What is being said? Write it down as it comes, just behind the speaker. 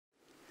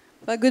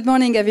Well, good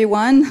morning,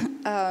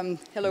 everyone.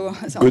 Hello,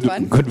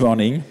 Antoine. Good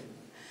morning.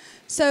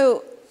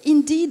 So,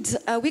 indeed,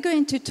 we're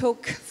going to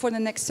talk for the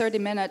next 30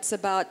 minutes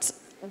about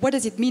what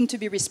does it mean to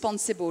be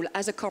responsible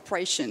as a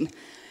corporation.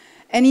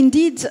 And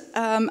indeed,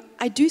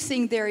 I do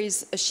think there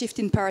is a shift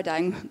in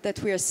paradigm that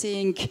we are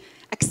seeing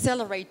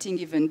accelerating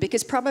even,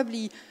 because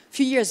probably a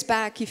few years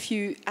back, if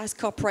you ask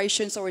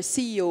corporations or a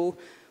CEO,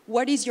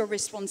 what is your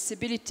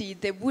responsibility,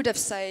 they would have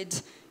said,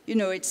 you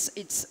know,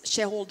 it's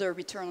shareholder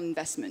return on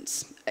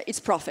investments, it's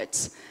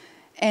profits.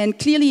 And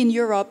clearly in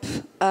Europe,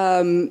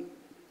 I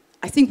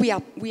think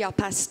we are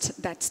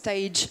past that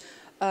stage.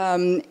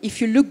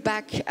 If you look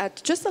back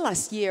at just the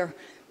last year,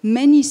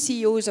 many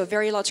CEOs of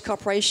very large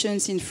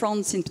corporations in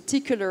France in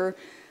particular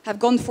have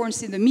gone for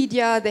instance in the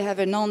media, they have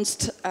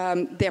announced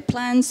their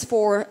plans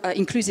for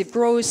inclusive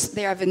growth,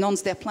 they have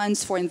announced their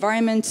plans for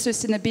environment,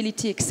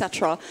 sustainability,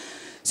 etc.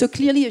 So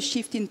clearly a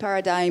shift in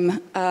paradigm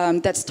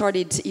that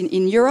started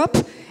in Europe.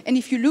 And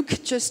if you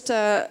look just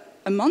a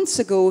month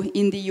ago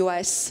in the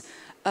US,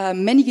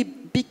 many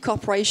big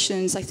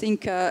corporations, I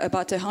think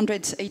about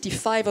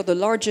 185 of the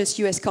largest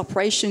US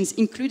corporations,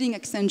 including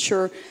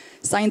Accenture,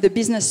 signed the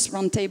Business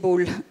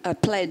Roundtable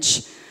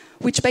pledge,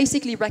 which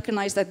basically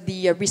recognized that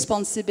the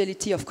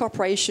responsibility of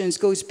corporations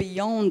goes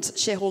beyond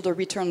shareholder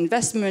return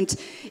investment.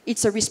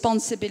 It's a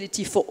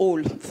responsibility for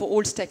all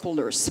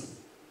stakeholders.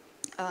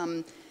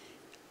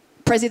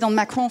 President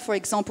Macron, for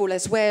example,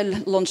 as well,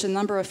 launched a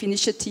number of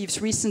initiatives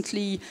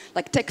recently,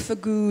 like Tech for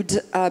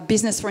Good,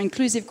 Business for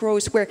Inclusive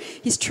Growth, where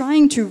he's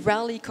trying to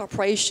rally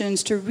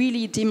corporations to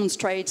really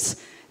demonstrate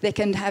they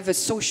can have a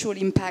social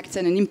impact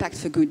and an impact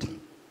for good.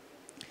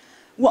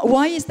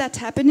 Why is that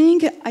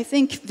happening? I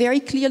think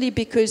very clearly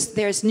because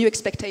there's new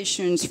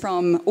expectations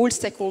from all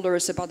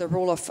stakeholders about the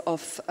role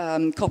of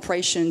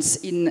corporations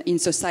in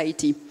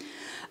society.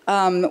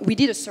 We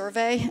did a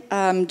survey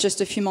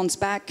just a few months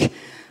back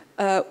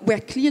where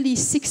clearly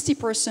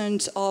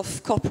 60%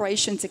 of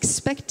corporations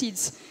expected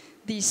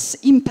this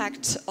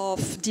impact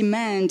of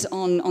demand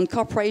on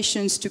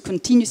corporations to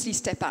continuously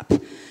step up.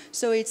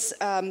 So it's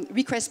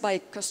requests by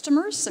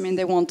customers. I mean,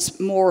 they want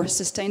more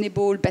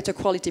sustainable, better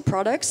quality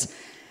products.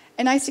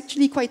 And I think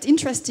actually quite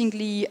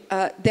interestingly,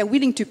 they're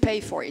willing to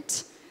pay for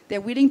it.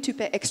 They're willing to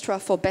pay extra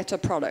for better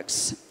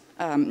products.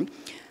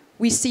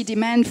 We see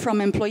demand from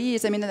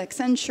employees. I mean, at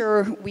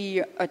Accenture,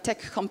 we're a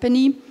tech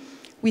company.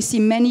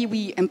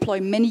 We employ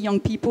many young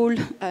people,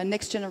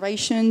 next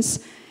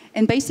generations,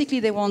 and basically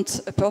they want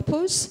a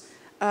purpose.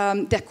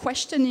 They're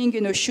questioning,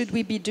 you know, should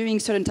we be doing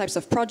certain types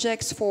of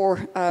projects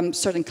for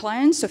certain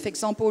clients? So for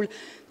example,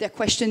 they're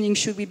questioning,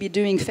 should we be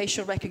doing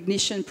facial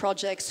recognition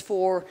projects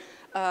for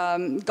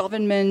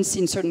governments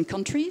in certain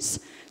countries?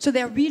 So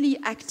they're really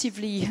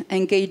actively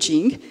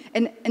engaging,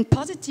 and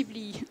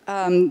positively,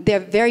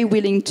 they're very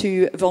willing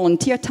to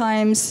volunteer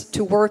times,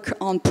 to work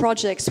on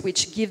projects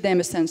which give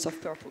them a sense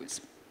of purpose.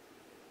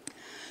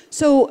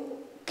 So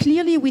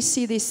clearly we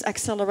see this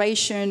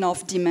acceleration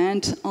of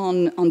demand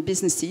on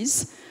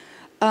businesses.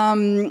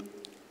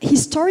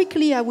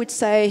 Historically, I would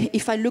say,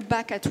 if I look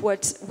back at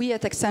what we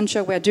at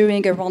Accenture were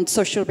doing around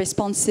social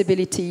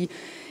responsibility,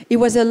 it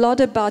was a lot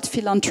about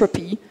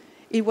philanthropy.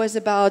 It was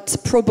about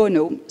pro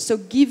bono, so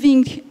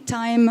giving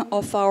time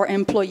of our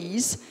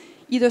employees,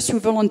 either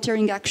through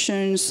volunteering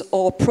actions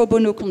or pro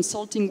bono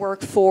consulting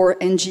work for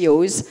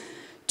NGOs,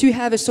 to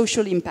have a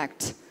social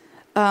impact.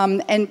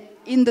 And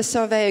in the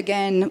survey,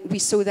 again, we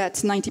saw that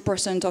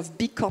 90% of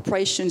big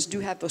corporations do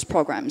have those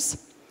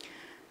programs.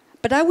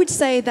 But I would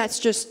say that's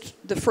just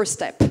the first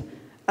step.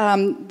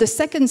 The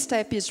second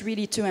step is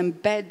really to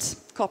embed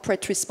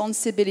corporate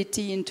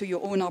responsibility into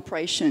your own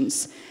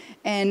operations.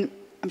 And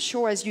I'm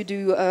sure as you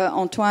do,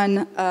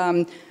 Antoine,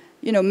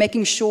 you know,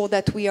 making sure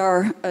that we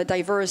are a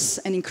diverse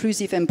and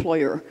inclusive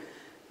employer,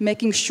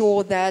 making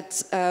sure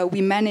that we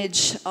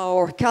manage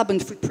our carbon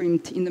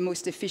footprint in the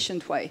most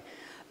efficient way.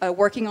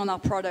 Working on our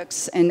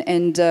products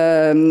and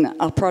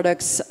our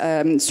products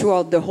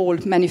throughout the whole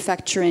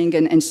manufacturing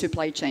and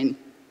supply chain.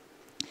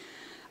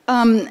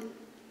 And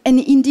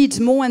indeed,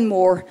 more and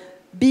more,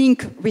 being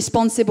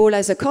responsible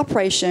as a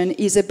corporation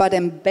is about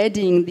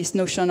embedding this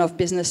notion of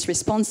business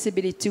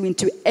responsibility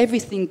into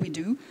everything we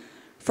do,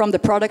 from the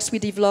products we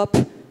develop,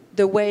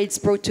 the way it's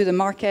brought to the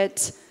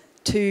market,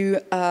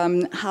 to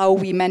how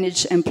we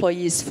manage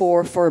employees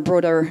for a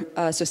broader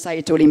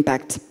societal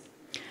impact.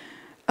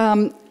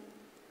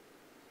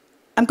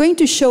 I'm going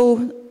to show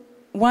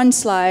one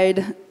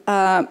slide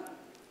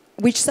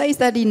which says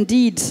that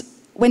indeed,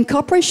 when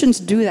corporations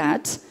do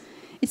that,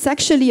 it's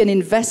actually an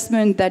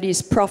investment that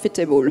is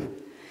profitable.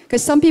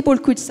 Because some people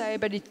could say,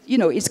 but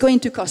it's going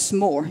to cost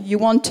more. You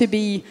want to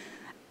be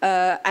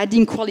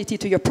adding quality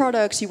to your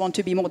products, you want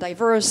to be more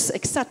diverse,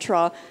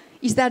 etc.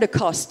 Is that a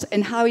cost?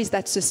 And how is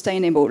that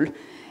sustainable?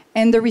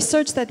 And the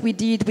research that we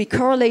did, we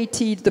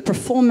correlated the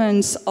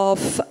performance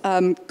of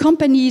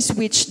companies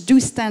which do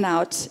stand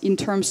out in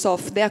terms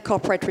of their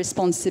corporate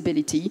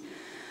responsibility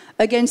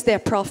against their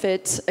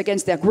profit,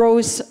 against their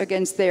growth,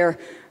 against their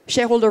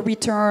shareholder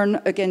return,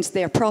 against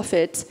their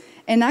profit.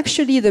 And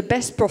actually the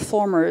best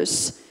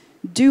performers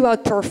do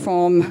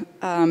outperform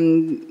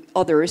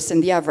others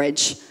and the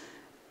average.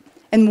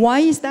 And why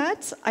is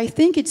that? I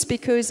think it's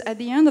because at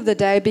the end of the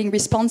day, being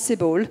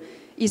responsible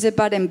is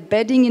about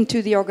embedding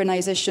into the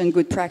organization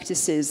good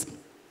practices.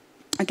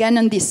 Again,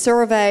 in this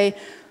survey,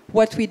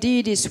 what we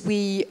did is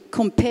we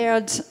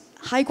compared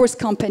high-growth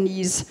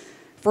companies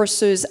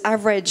versus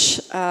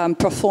average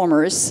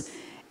performers,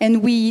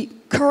 and we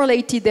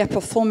correlated their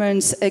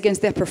performance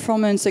against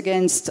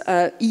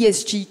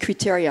ESG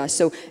criteria,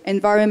 so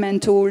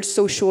environmental,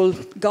 social,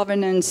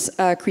 governance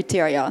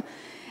criteria.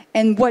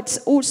 And what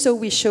also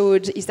we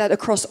showed is that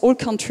across all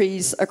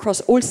countries,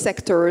 across all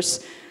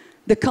sectors,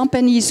 the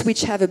companies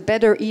which have a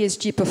better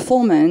ESG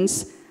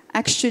performance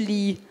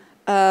actually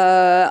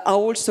are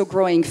also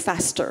growing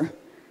faster.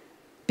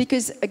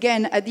 Because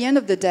again, at the end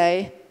of the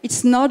day,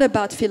 it's not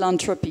about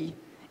philanthropy.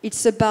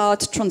 It's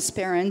about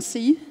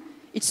transparency.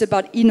 It's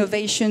about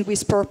innovation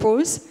with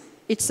purpose.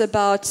 It's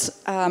about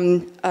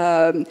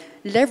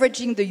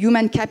leveraging the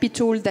human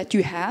capital that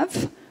you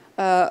have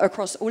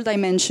across all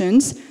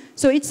dimensions.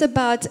 So it's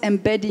about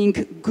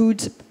embedding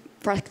good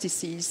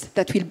practices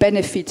that will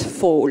benefit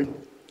for all.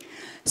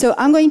 So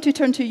I'm going to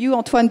turn to you,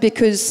 Antoine,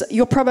 because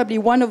you're probably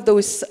one of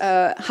those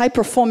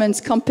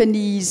high-performance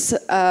companies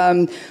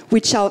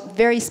which are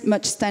very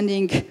much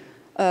standing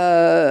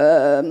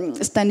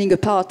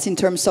apart in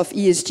terms of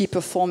ESG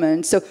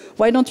performance. So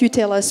why don't you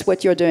tell us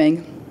what you're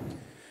doing?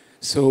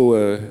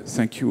 So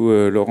thank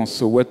you, Laurence.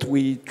 So what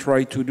we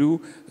try to do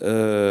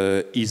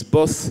is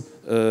both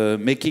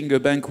making a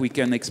bank we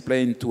can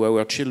explain to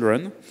our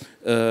children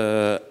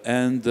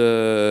and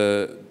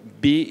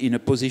be in a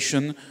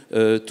position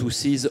to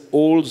seize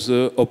all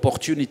the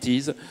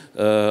opportunities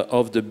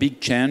of the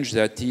big change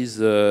that is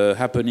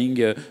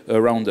happening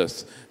around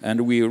us.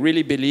 And we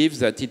really believe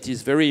that it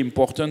is very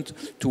important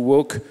to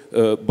walk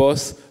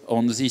both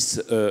on this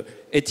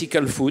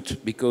ethical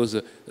foot,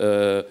 because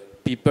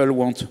people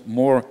want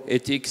more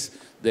ethics.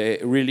 They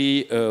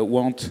really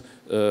want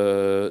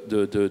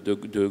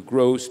the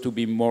growth to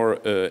be more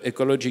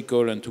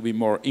ecological and to be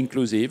more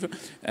inclusive.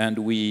 And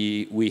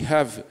we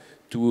have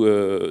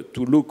to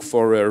look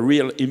for a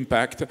real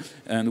impact,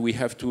 and we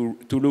have to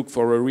look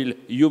for a real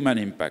human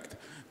impact.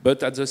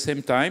 But at the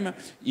same time,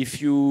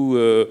 if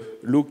you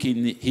look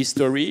in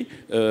history,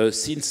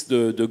 since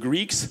the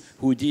Greeks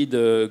who did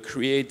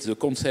create the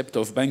concept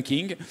of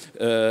banking,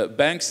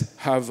 banks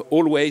have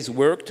always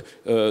worked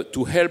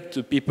to help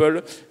the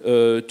people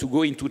to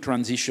go into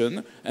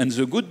transition. And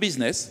the good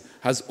business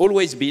has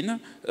always been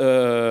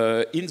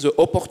in the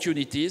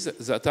opportunities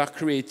that are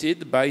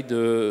created by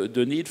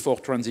the need for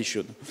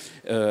transition.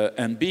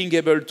 And being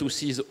able to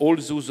seize all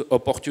those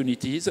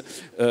opportunities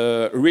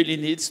really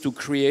needs to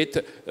create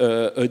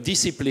a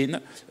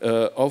discipline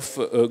of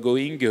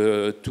going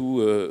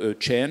to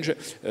change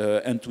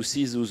and to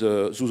seize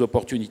those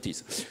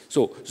opportunities.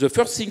 So the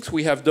first things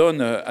we have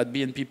done at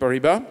BNP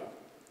Paribas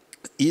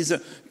is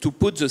to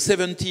put the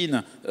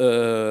 17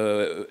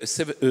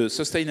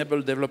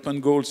 Sustainable Development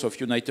Goals of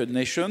United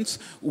Nations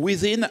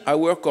within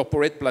our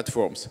corporate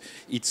platforms.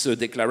 It's a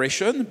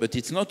declaration, but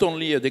it's not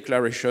only a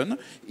declaration,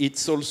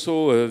 it's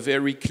also a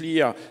very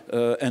clear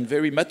and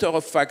very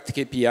matter-of-fact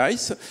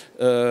KPIs.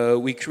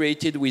 We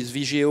created with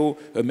Vigeo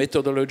a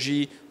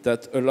methodology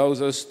that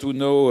allows us to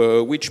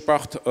know which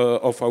part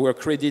of our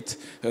credit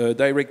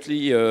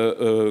directly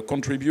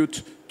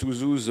contribute to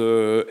those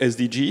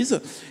SDGs.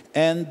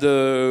 And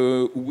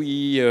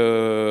we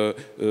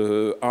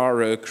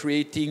are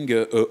creating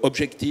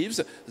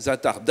objectives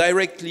that are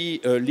directly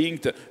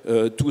linked to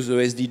the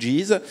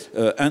SDGs,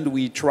 and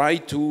we try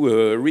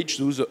to reach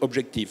those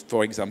objectives.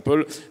 For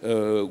example,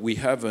 we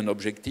have an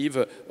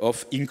objective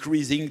of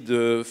increasing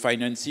the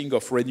financing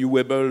of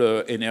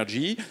renewable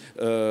energy.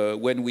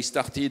 When we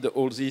started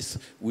all this,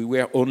 we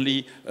were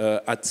only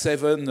at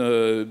 7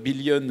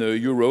 billion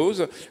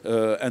euros,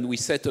 and we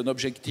set an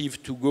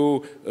objective to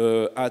go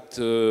at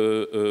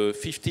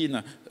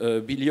 15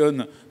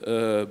 billion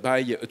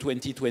by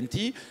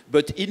 2020.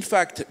 But in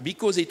fact,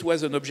 because it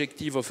was an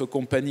objective of a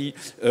company,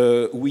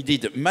 we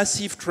did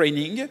massive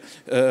training.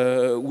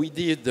 We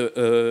did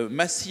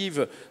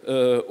massive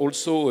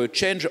also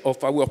change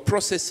of our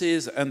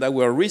processes and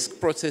our risk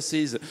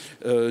processes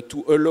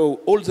to allow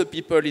all the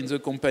people in the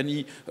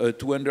company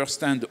to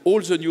understand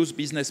all the new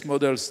business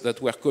models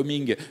that were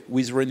coming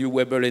with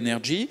renewable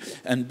energy.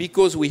 And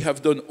because we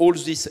have done all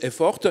this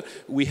effort,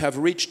 we have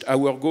reached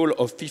our goal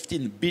of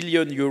 15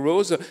 billion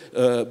euros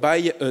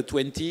by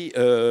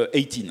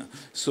 2018.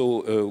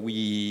 So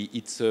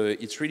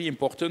it's really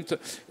important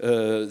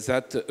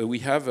that we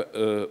have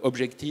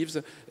objectives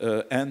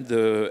and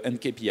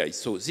KPIs.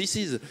 So this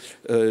is,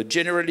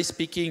 generally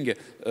speaking,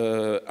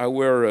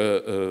 our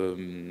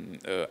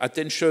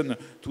attention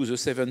to the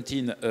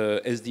 17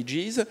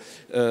 SDGs.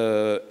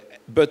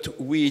 But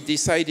we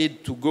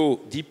decided to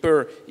go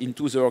deeper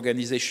into the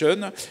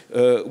organization.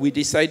 We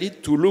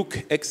decided to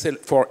look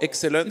for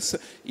excellence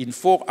in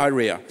 4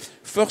 areas.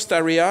 First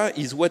area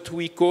is what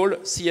we call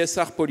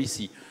CSR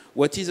policy.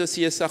 What is a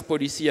CSR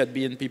policy at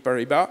BNP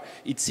Paribas?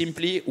 It's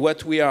simply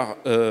what we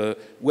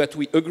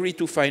agree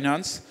to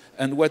finance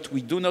and what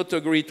we do not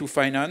agree to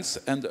finance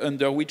and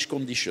under which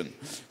condition.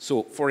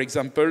 So, for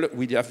example,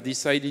 we have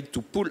decided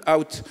to pull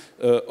out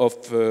of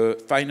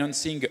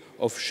financing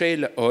of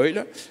shale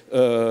oil,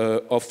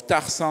 of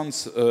tar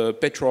sands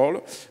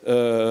petrol.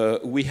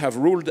 We have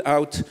ruled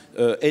out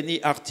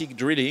any Arctic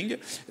drilling,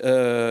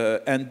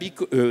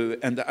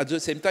 and at the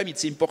same time,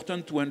 it's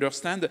important to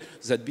understand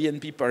that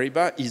BNP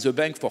Paribas is a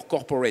bank for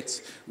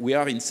corporates. We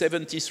are in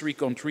 73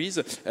 countries,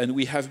 and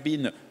we have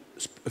been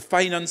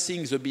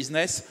financing the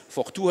business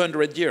for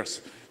 200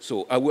 years.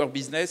 So our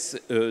business,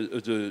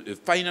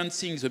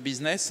 financing the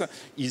business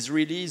is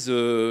really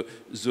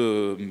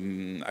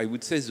I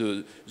would say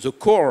the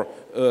core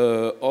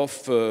of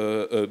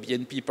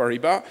BNP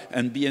Paribas,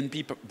 and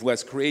BNP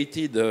was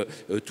created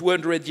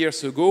 200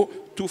 years ago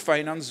to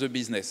finance the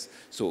business.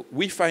 So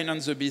we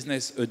finance the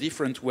business a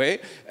different way,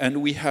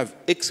 and we have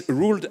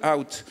ruled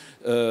out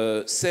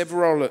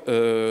several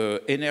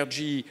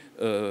energy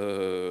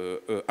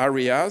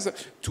areas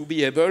to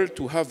be able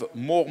to have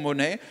more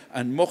money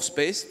and more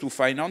space to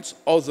finance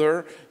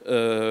other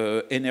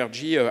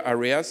energy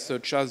areas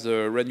such as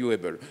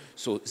renewable.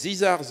 So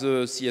these are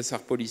the CSR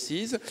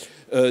policies.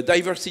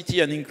 Diversity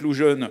and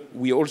inclusion,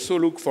 we also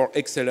look for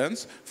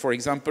excellence. For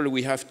example,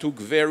 we have took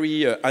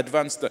very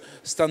advanced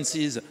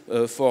stances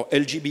for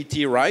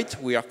LGBT rights.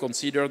 We are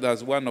considered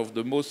as one of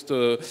the most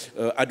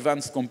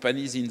advanced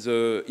companies in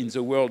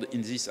the world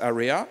in this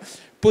area.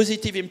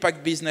 Positive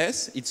impact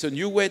business, it's a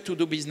new way to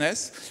do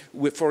business.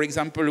 For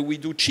example, we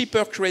do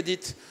cheaper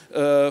credit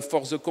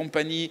for the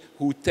company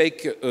who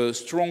take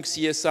strong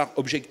CSR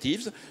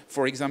objectives.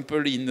 For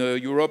example, in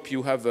Europe,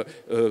 you have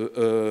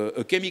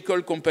a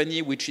chemical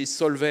company, which is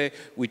Solvay,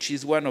 which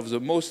is one of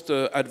the most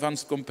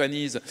advanced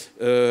companies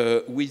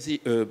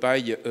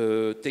by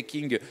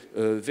taking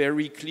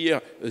very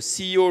clear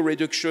CO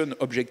reduction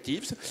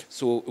objectives.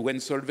 So when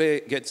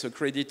Solvay gets a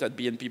credit at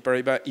BNP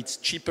Paribas, it's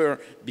cheaper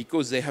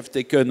because they have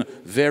taken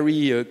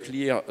very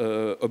clear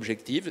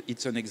objective.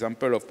 It's an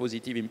example of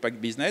positive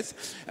impact business.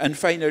 And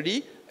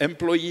finally,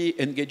 employee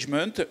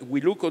engagement. We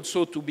look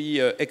also to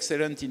be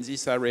excellent in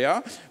this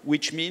area,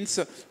 which means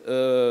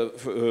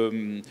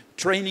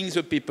training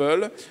the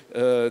people,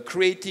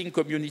 creating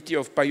community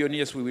of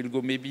pioneers. We will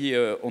go maybe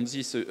on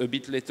this a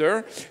bit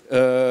later.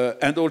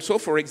 And also,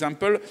 for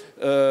example,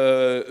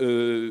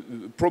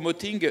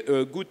 promoting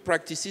good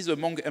practices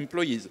among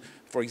employees.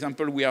 For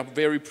example, we are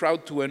very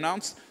proud to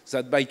announce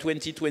that by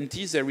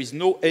 2020, there is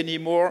no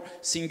anymore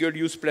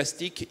single-use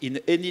plastic in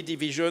any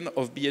division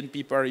of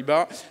BNP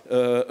Paribas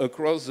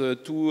across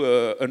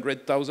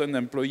 200,000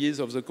 employees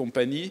of the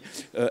company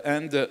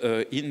and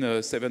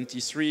in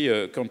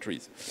 73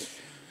 countries.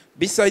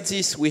 Besides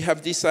this, we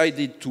have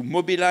decided to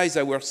mobilize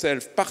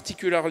ourselves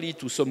particularly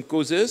to some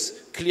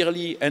causes.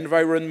 Clearly,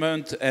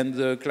 environment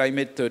and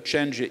climate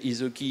change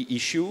is a key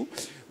issue.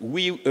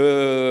 We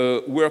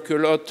work a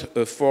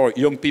lot for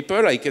young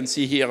people. I can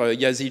see here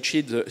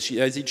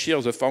Yazid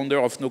Shir, the founder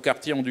of Nos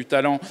Quartiers ont du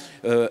Talent,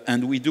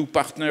 and we do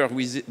partner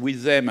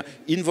with them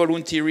in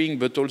volunteering,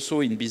 but also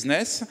in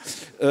business.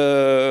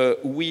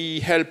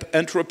 We help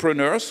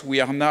entrepreneurs. We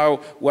are now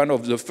one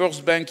of the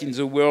first banks in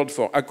the world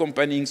for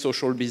accompanying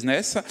social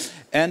business,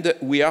 and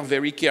we are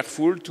very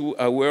careful to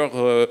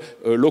our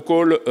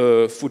local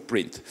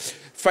footprint.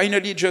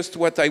 Finally, just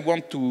what I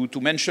want to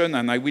mention,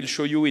 and I will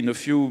show you in a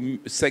few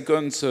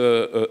seconds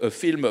a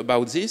film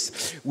about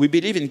this. We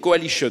believe in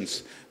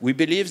coalitions. We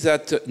believe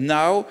that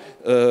now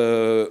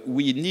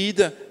we need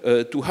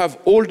to have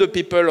all the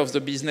people of the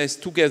business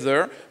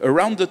together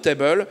around the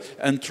table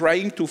and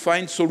trying to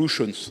find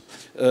solutions.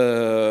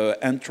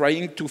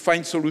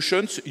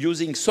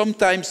 Using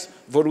sometimes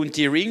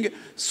volunteering,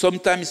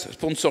 sometimes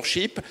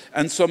sponsorship,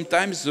 and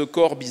sometimes the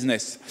core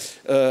business.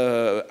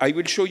 I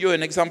will show you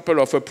an example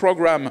of a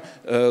program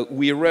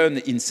we run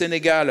in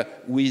Senegal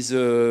with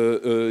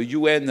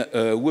UN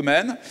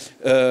Women.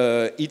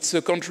 It's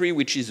a country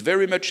which is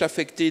very much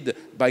affected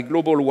by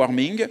global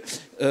warming.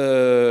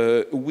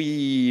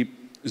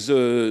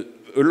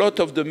 A lot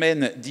of the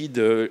men did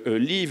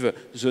leave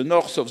the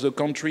north of the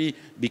country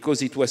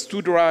because it was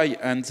too dry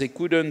and they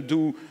couldn't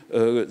do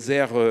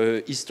their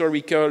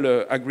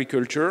historical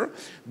agriculture.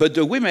 But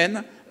the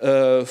women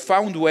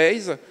found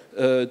ways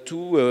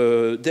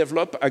to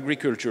develop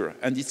agriculture.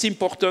 And it's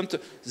important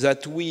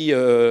that we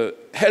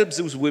help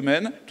those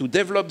women to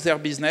develop their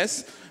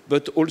business,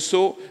 but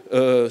also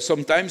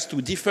sometimes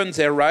to defend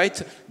their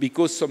right,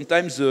 because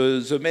sometimes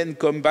the men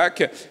come back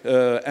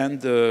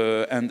and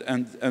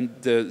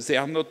they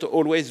are not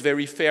always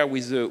very fair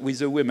with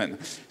the women.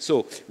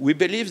 So we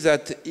believe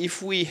that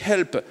if we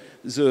help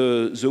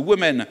the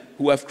women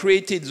who have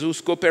created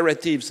those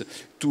cooperatives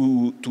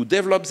to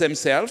develop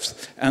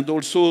themselves and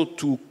also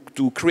to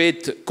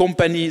create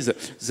companies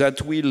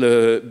that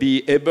will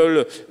be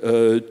able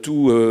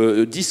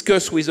to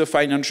discuss with the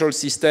financial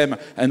system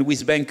and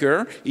with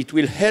bankers, it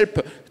will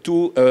help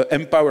to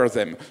empower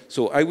them.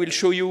 So I will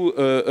show you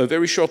a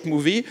very short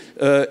movie.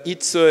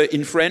 It's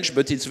in French,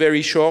 but it's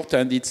very short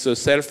and it's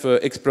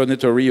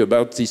self-explanatory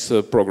about this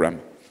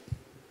program.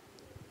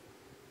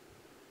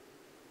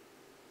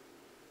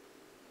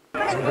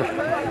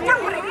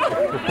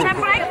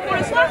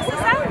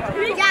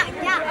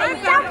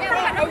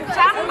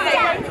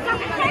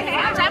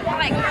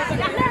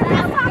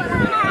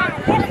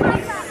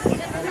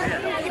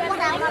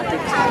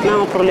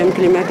 problèmes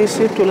climatiques,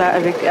 surtout là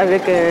avec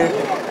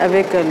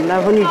la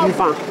venue du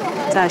vent.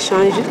 Ça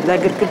change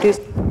l'agriculture.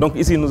 Donc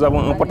ici, nous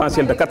avons un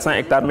potentiel de 400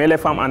 hectares, mais les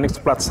femmes en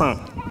exploitent 100.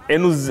 Et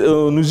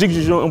nous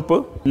exigeons un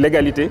peu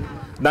l'égalité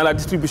dans la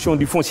distribution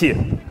du foncier.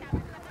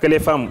 Que les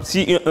femmes,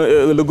 si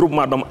le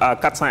groupement d'hommes a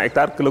 400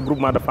 hectares, que le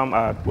groupement de femmes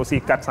a aussi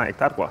 400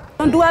 hectares. Quoi.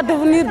 On doit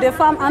devenir des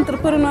femmes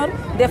entrepreneurs,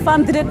 des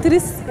femmes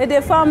directrices et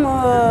des femmes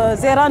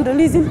gérantes de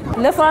l'usine.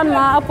 Les femmes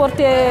m'ont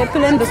apporté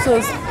plein de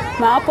choses,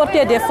 m'ont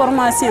apporté des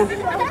formations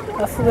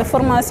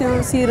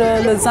sur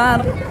le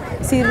genre,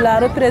 sur la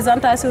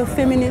représentation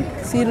féminine,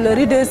 sur le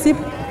leadership,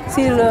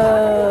 sur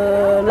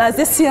la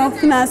gestion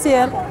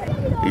financière.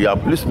 Il y a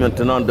plus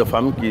maintenant de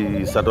femmes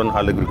qui s'adonnent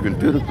à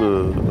l'agriculture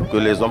que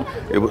les hommes.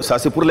 Et ça,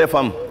 c'est pour les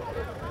femmes.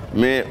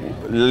 Mais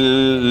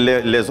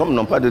les hommes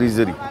n'ont pas de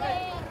rizerie.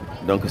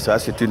 Donc ça,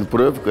 c'est une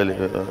preuve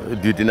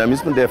du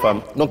dynamisme des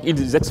femmes. Donc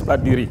ils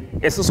exploitent du riz.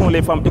 Et ce sont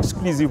les femmes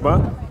exclusivement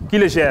qui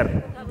le gèrent.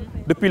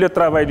 Depuis le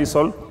travail du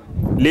sol,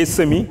 les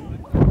semis,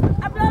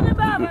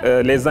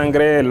 les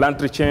engrais,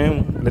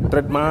 l'entretien, le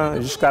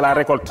traitement jusqu'à la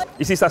récolte.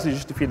 Ici, ça se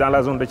justifie dans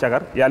la zone de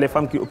Tchagar. Il y a les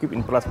femmes qui occupent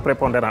une place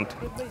prépondérante.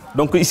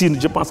 Donc ici,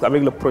 je pense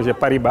qu'avec le projet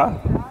Paribas,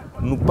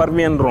 nous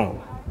parviendrons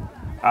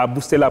à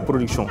booster la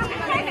production.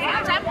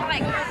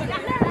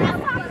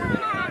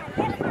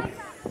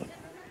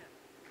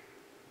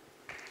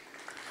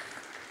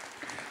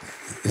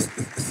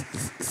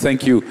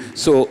 Thank you.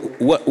 So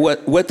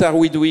what are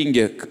we doing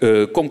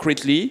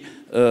concretely?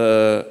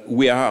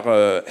 We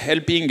are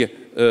helping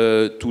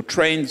to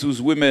train those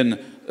women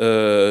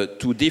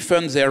to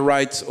defend their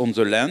rights on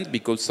the land,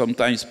 because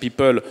sometimes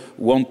people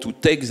want to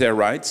take their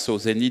rights, so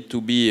they need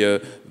to be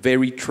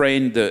very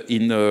trained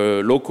in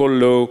local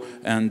law,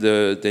 and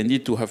they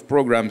need to have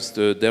programs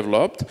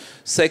developed.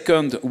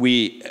 Second,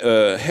 we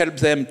help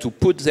them to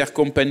put their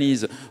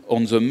companies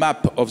on the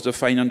map of the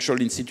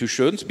financial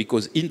institutions,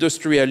 because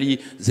industrially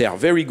they are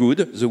very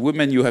good. The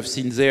women you have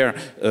seen there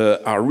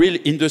are real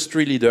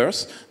industry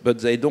leaders, but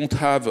they don't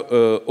have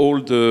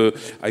all the,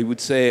 I would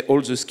say,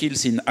 all the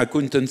skills in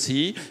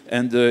accountancy,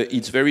 and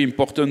it's very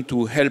important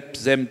to help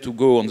them to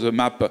go on the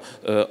map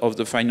of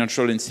the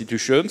financial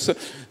institutions.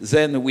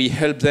 Then we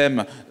help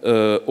them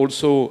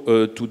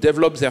also to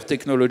develop their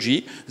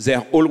technology. They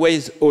are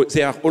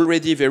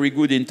already very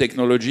good in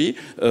technology.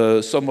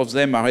 Some of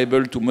them are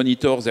able to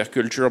monitor their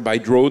culture by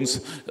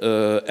drones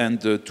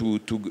and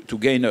to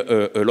gain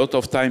a lot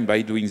of time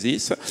by doing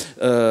this.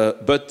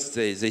 But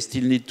they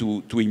still need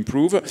to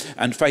improve.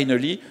 And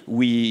finally,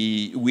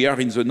 we are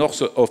in the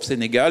north of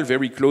Senegal,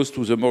 very close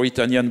to the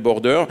Mauritanian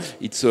border.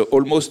 It's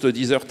almost a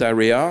desert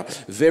area.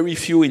 Very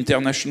few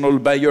international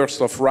buyers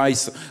of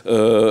rice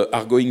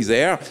are going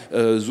there.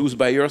 Those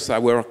buyers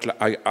are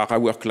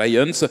our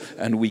clients,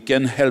 and we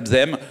can help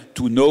them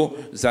to know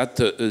that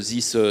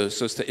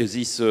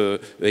this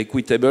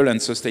equitable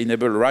and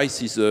sustainable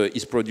rice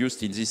is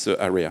produced in this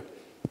area.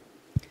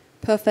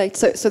 Perfect.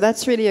 So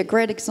that's really a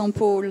great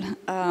example.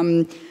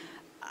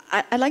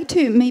 I'd like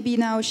to maybe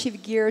now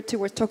shift gear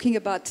towards talking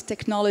about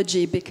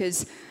technology,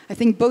 because I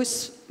think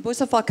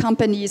both of our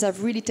companies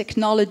have really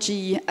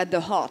technology at the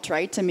heart,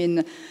 right? I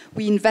mean,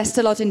 we invest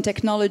a lot in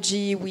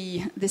technology.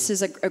 This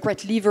is a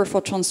great lever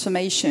for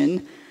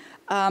transformation.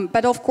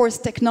 But of course,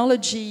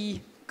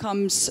 technology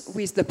comes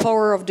with the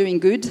power of doing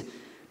good.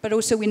 But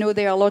also we know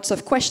there are lots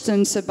of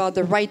questions about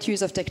the right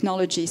use of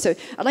technology. So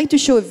I'd like to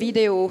show a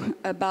video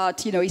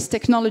about, is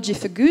technology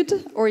for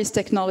good or is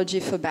technology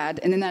for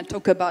bad? And then I'll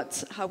talk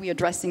about how we're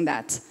addressing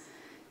that.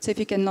 So if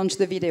you can launch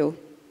the video.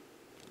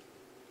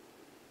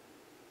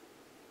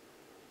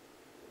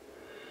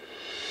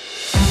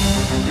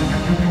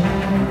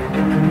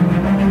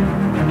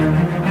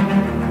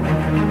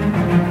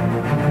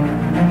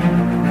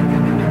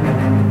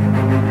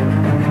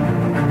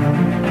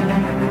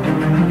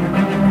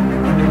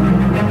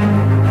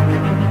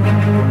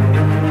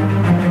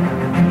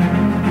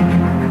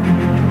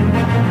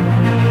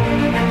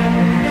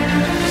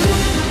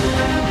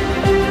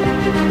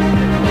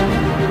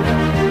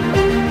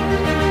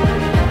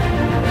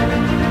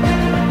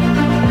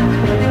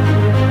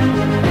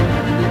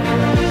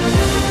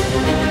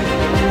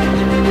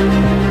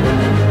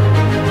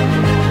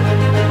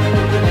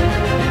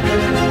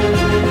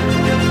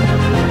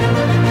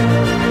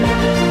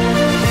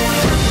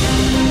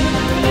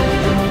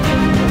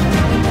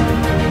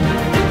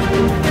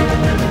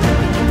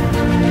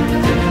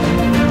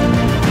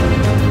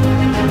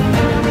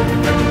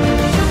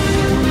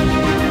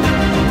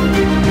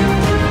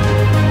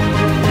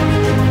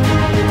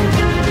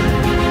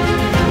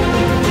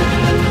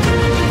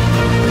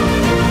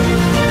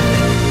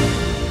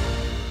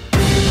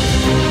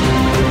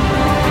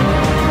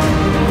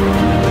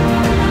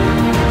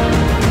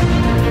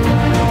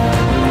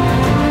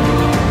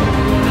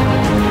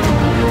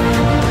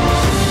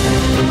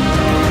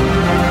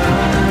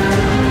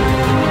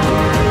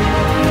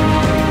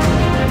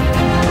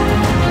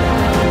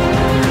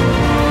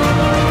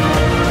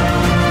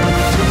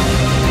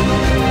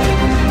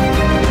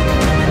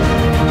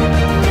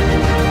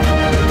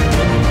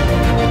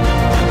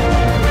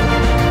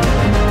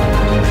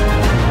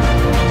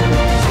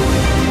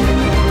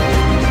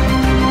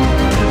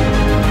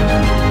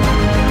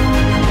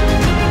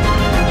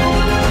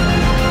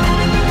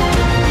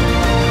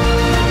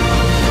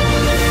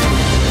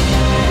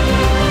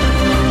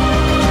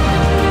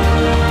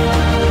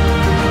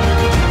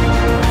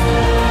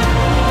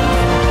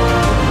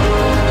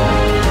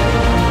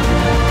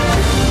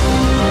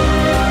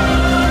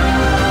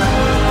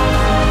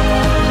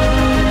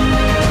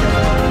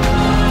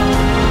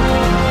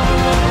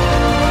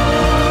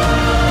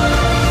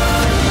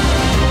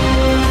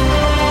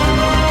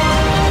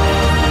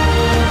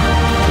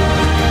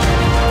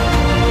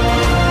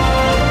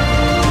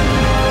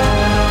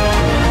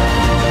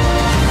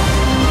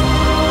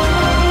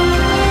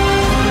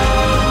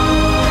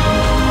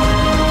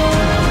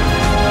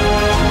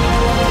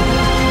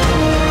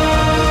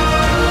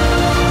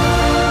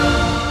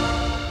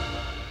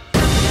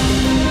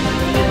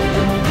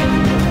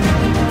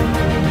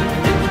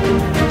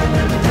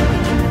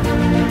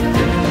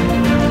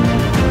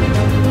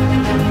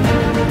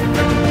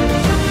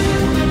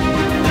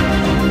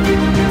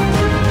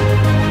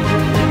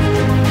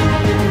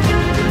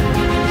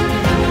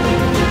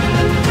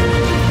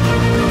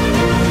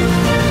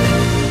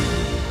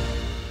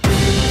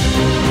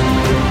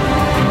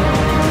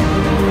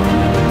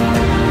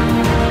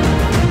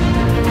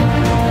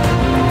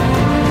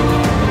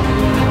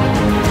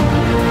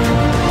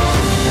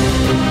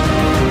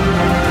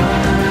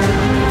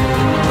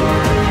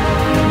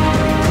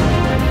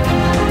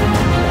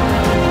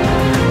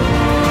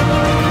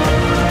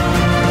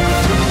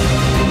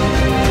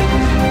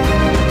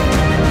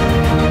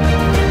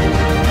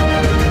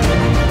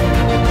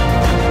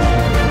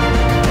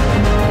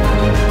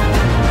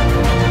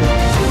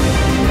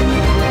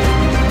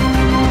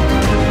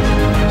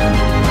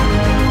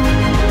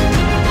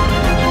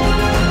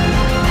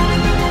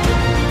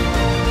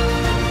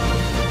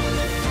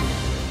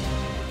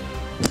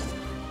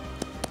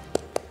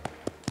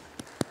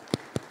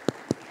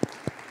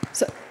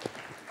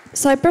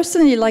 So I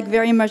personally like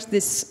very much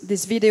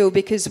this video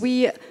because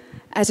we,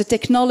 as a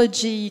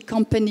technology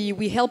company,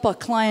 we help our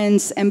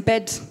clients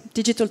embed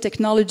digital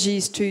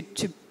technologies to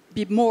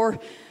be more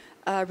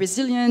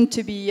resilient,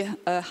 to be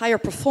higher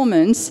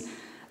performance.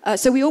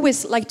 So we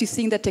always like to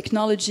think that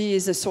technology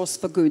is a source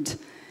for good.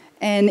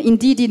 And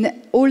indeed,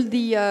 in all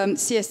the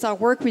CSR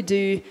work we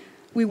do,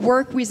 we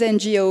work with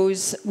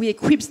NGOs, we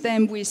equip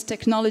them with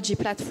technology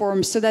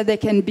platforms so that they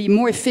can be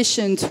more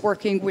efficient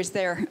working with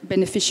their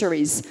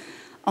beneficiaries.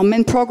 Our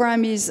main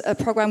program is a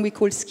program we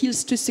call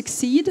Skills to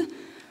Succeed,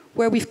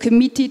 where we've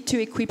committed to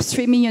equip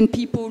 3 million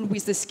people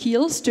with the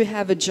skills to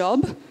have a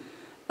job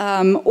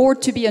or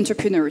to be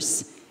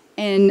entrepreneurs.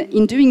 And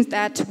in doing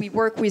that, we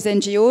work with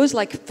NGOs,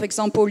 like, for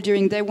example,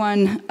 during day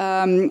one,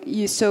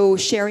 you saw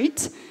Share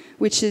It,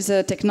 which is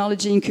a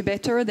technology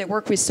incubator. They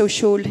work with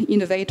social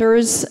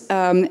innovators,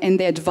 and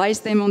they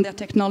advise them on their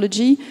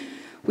technology.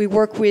 We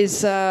work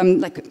with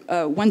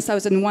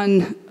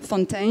 1001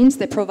 fountains.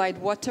 They provide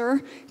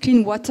water,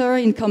 clean water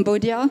in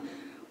Cambodia.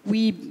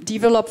 We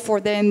develop for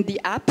them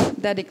the app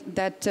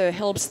that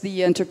helps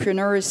the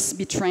entrepreneurs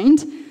be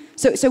trained.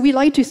 So we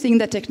like to think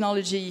that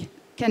technology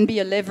can be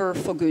a lever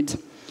for good.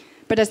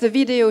 But as the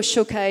video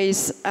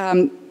showcased,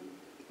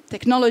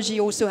 technology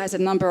also has a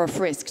number of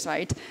risks,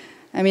 right?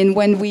 I mean,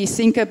 when we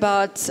think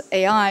about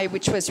AI,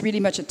 which was really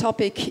much a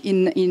topic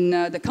in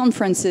the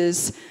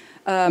conferences,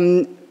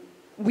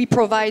 we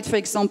provide, for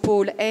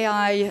example,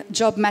 AI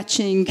job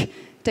matching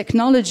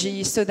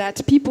technology so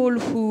that people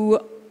who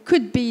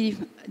could be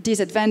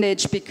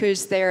disadvantaged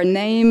because their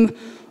name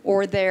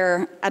or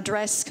their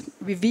address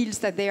reveals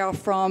that they are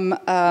from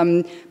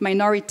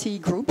minority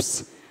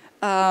groups,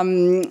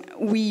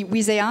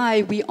 with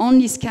AI, we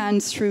only scan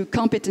through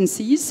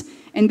competencies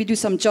and we do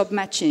some job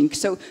matching.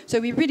 So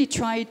we really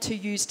try to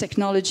use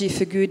technology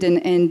for good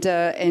and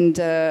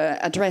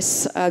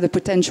address the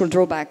potential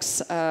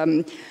drawbacks.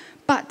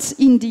 But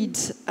indeed,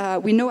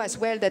 we know as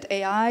well that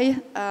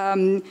AI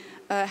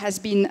has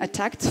been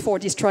attacked for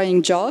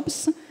destroying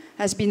jobs,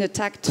 has been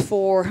attacked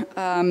for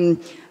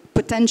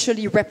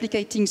potentially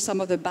replicating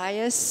some of the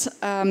bias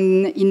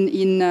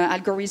in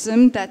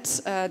algorithm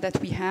that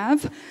we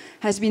have,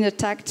 has been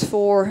attacked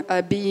for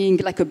being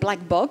like a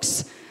black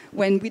box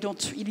when we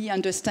don't really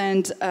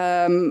understand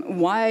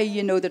why,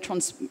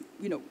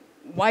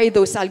 why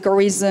those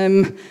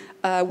algorithms,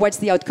 what's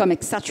the outcome,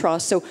 etc.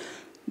 So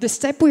the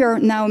step we are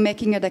now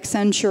making at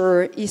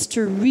Accenture is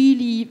to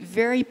really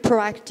very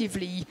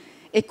proactively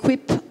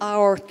equip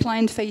our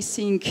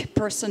client-facing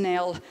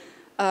personnel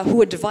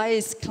who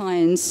advise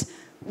clients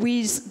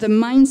with the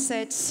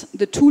mindsets,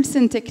 the tools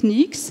and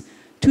techniques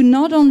to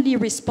not only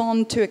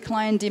respond to a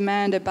client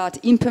demand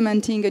about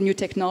implementing a new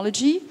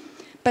technology,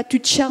 but to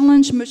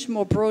challenge much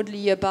more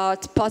broadly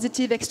about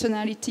positive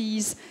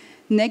externalities,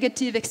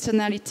 negative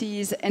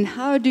externalities, and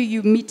how do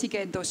you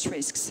mitigate those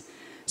risks.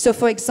 So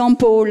for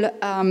example,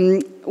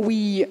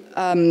 we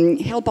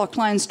help our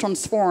clients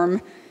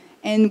transform,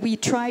 and we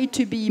try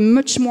to be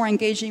much more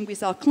engaging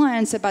with our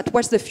clients about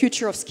what's the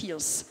future of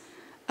skills.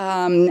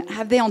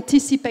 Have they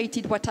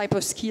anticipated what type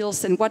of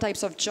skills and what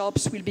types of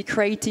jobs will be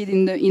created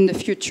in the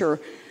future?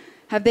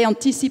 Have they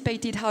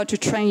anticipated how to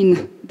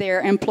train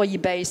their employee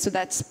base so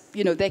that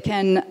they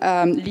can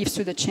live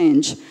through the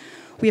change?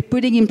 We're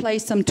putting in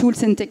place some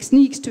tools and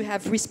techniques to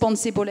have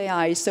responsible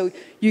AI, so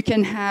you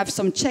can have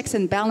some checks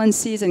and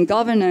balances and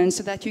governance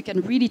so that you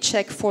can really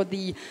check for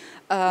the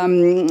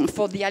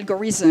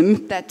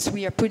algorithm that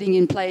we are putting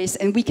in place,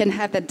 and we can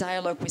have that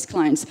dialogue with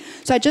clients.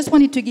 So I just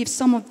wanted to give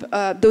some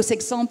of those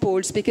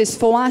examples, because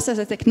for us as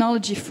a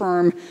technology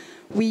firm,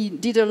 we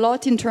did a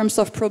lot in terms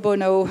of pro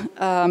bono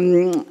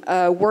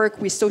work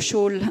with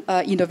social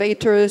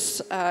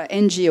innovators,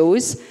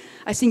 NGOs.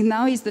 I think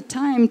now is the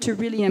time to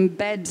really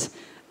embed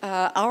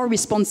our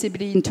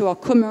responsibility into our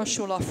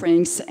commercial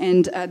offerings,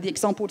 and the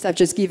examples I've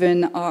just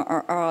given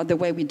are the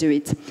way we do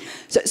it.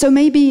 So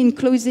maybe in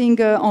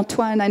closing,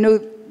 Antoine, I know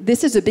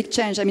this is a big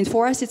change. I mean,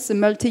 for us, it's a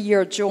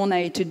multi-year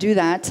journey to do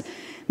that.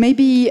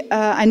 Maybe,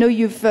 I know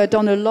you've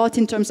done a lot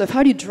in terms of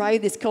how do you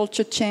drive this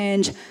culture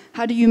change?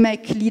 How do you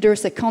make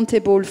leaders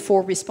accountable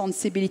for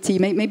responsibility?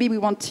 Maybe we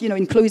want,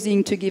 in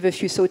closing, to give a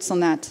few thoughts on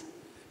that.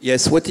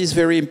 Yes, what is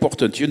very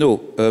important,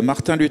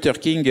 Martin Luther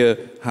King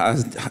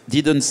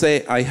didn't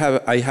say, I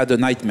had a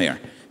nightmare.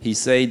 He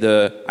said,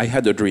 I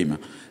had a dream.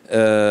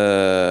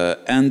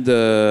 And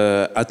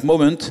at the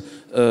moment,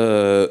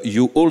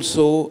 you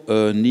also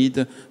need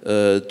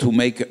to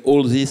make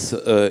all this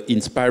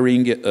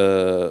inspiring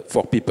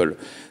for people.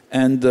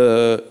 And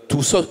to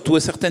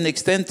a certain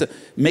extent,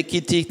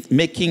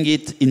 making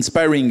it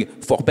inspiring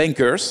for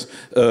bankers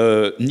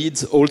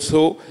needs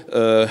also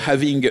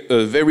having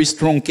very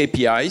strong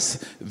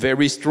KPIs,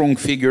 very strong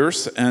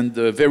figures, and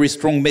very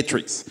strong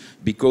metrics,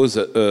 because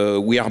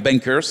we are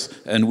bankers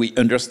and we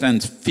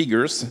understand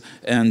figures,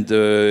 and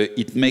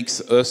it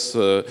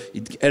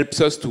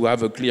helps us to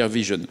have a clear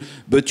vision.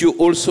 But you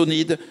also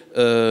need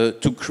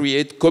to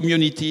create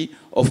community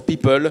of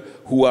people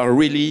who are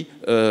really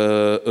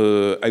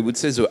I would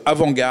say, the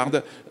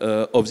avant-garde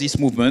of this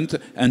movement,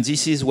 and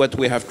this is what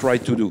we have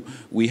tried to do.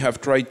 We have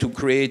tried to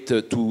create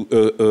a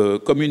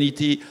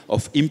community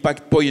of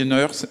impact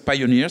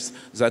pioneers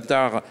that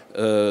are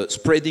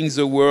spreading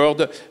the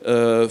word,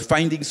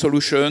 finding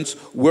solutions,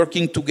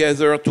 working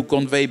together to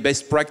convey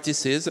best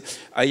practices.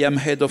 I am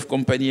head of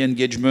company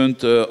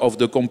engagement of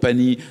the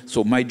company,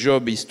 so my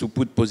job is to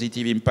put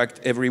positive impact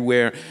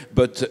everywhere.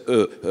 But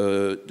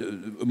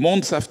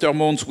months after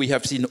months, we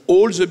have seen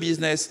all the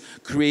business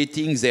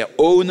creating their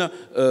own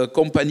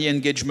company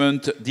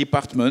engagement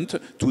department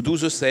to do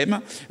the same.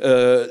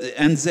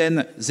 And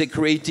then they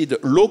created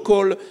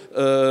local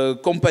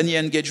company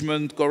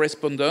engagement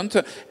correspondent.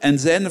 And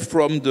then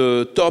from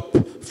the top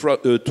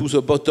to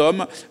the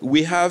bottom,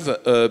 we have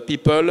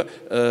people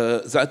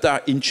that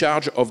are in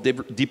charge of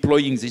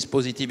deploying this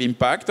positive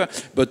impact.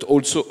 But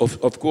also,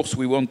 of course,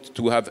 we want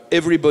to have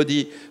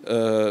everybody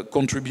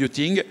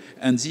contributing.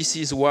 And this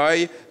is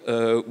why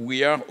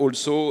we are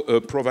also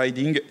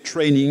providing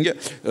training.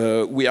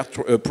 We are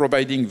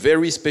providing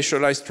very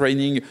specialized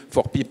training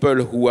for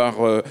people who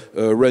are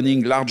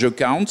running large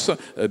accounts,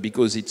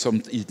 because it's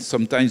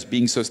sometimes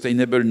being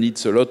sustainable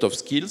needs a lot of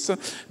skills.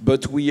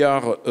 But we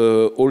are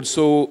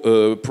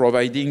also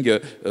providing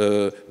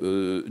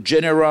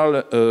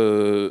general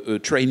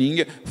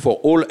training for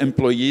all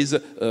employees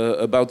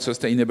about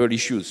sustainable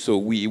issues. So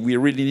we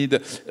really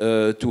need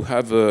to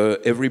have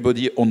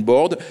everybody on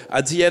board.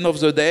 At the end of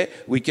the day,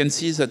 we can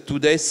see that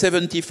today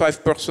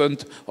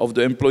 75% of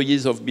the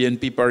employees of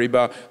BNP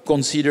Paribas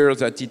consider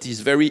that it is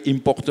very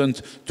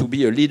important to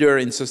be a leader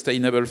in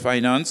sustainable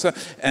finance,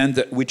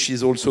 and which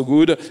is also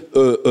good.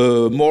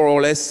 More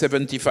or less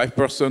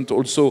 75%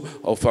 also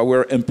of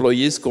our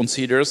employees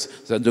considers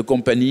that the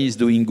company is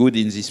doing good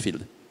in this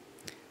field.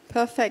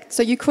 Perfect.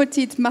 So you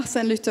quoted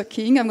Martin Luther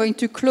King. I'm going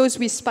to close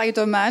with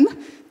Spider-Man,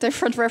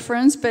 different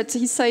reference, but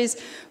he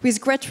says, with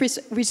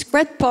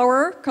great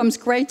power comes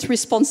great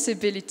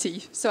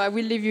responsibility. So I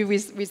will leave you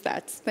with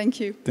that. Thank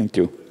you. Thank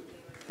you.